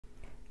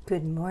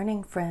Good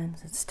morning,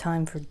 friends. It's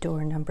time for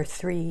door number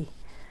 3.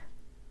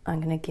 I'm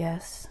gonna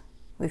guess.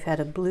 We've had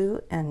a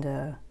blue and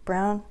a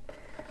brown.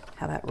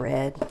 How about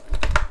red?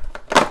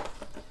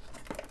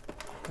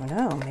 Oh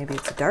no, maybe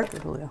it's a darker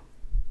blue.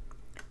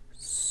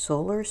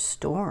 Solar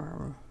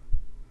Storm.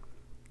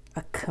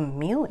 A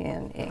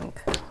chameleon ink.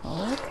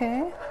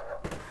 Okay.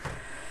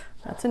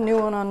 That's a new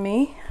one on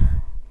me.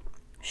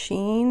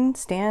 Sheen,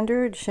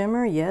 standard,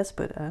 shimmer, yes,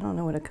 but I don't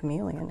know what a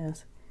chameleon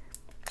is.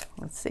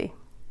 Let's see.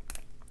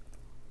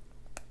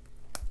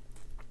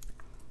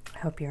 I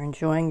hope you're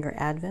enjoying your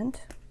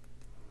Advent.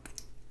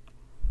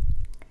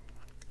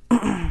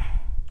 There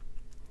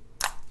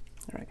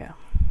we go.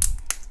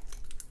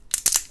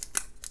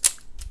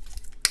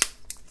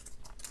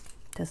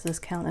 Does this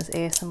count as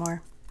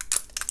ASMR?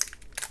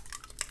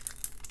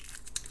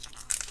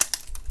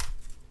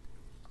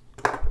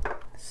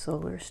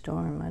 Solar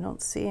Storm. I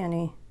don't see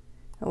any.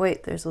 Oh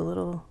wait, there's a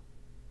little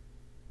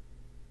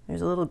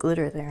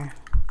glitter there.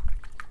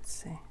 Let's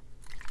see.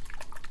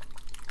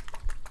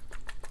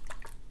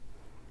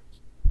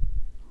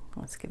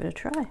 Let's give it a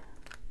try.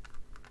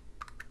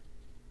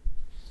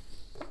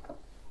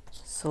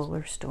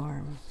 Solar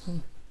Storm.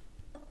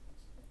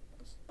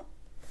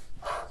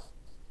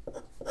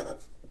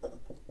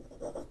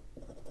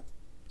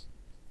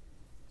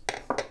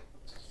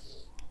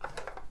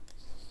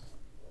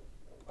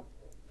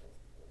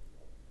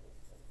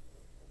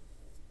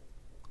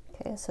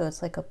 Okay, so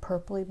it's like a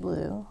purpley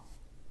blue.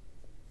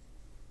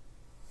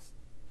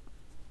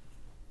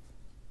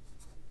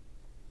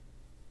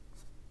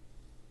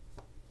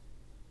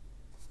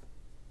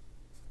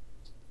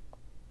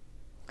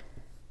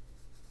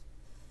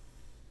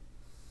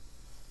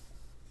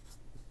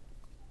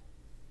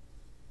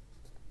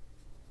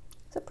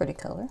 It's a pretty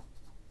color.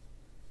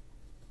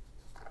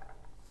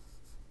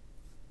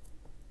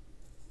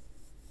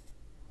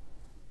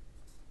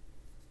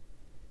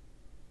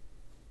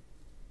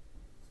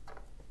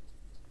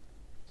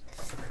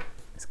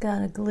 It's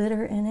got a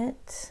glitter in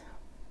it.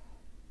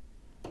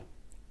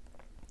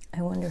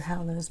 I wonder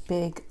how those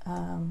big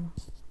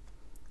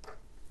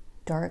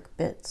dark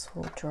bits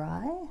will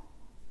dry,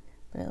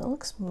 but it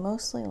looks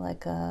mostly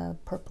like a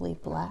purpley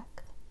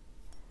black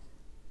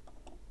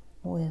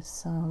with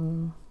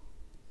some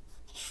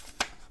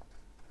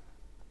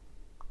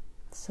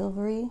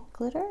silvery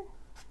glitter.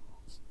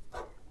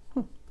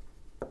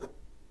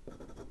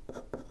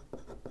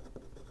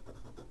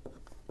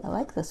 I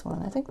like this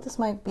one. I think this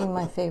might be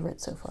my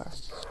favorite so far.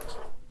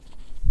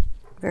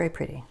 Very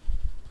pretty.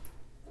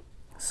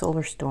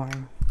 Solar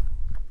Storm.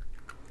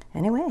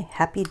 Anyway,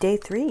 happy day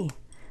 3.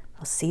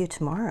 I'll see you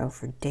tomorrow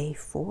for day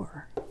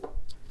 4.